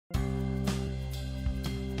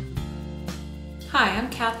Hi, I'm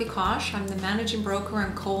Kathy Kosh. I'm the managing broker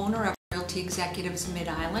and co-owner of Realty Executives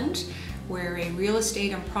Mid-Island. We're a real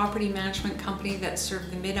estate and property management company that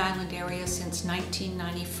served the Mid-Island area since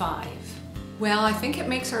 1995. Well, I think it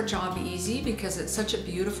makes our job easy because it's such a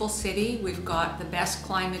beautiful city. We've got the best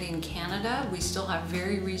climate in Canada. We still have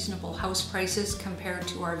very reasonable house prices compared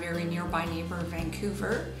to our very nearby neighbor,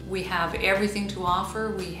 Vancouver. We have everything to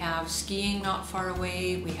offer. We have skiing not far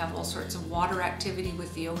away. We have all sorts of water activity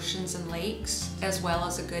with the oceans and lakes, as well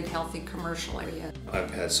as a good, healthy commercial area.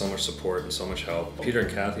 I've had so much support and so much help. Peter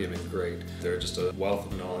and Kathy have been great. They're just a wealth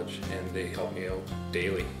of knowledge and they help me out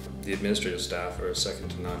daily. The administrative staff are second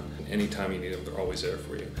to none. Anytime you need them, they're always there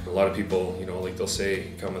for you. A lot of people, like they'll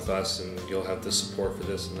say, come with us and you'll have this support for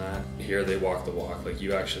this and that. Here they walk the walk, like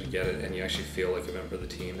you actually get it and you actually feel like a member of the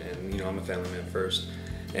team. And I'm a family man first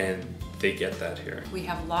and they get that here. We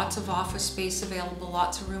have lots of office space available,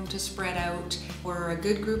 lots of room to spread out. We're a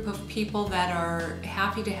good group of people that are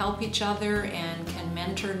happy to help each other and can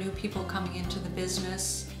mentor new people coming into the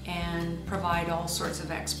business and provide all sorts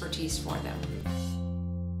of expertise for them.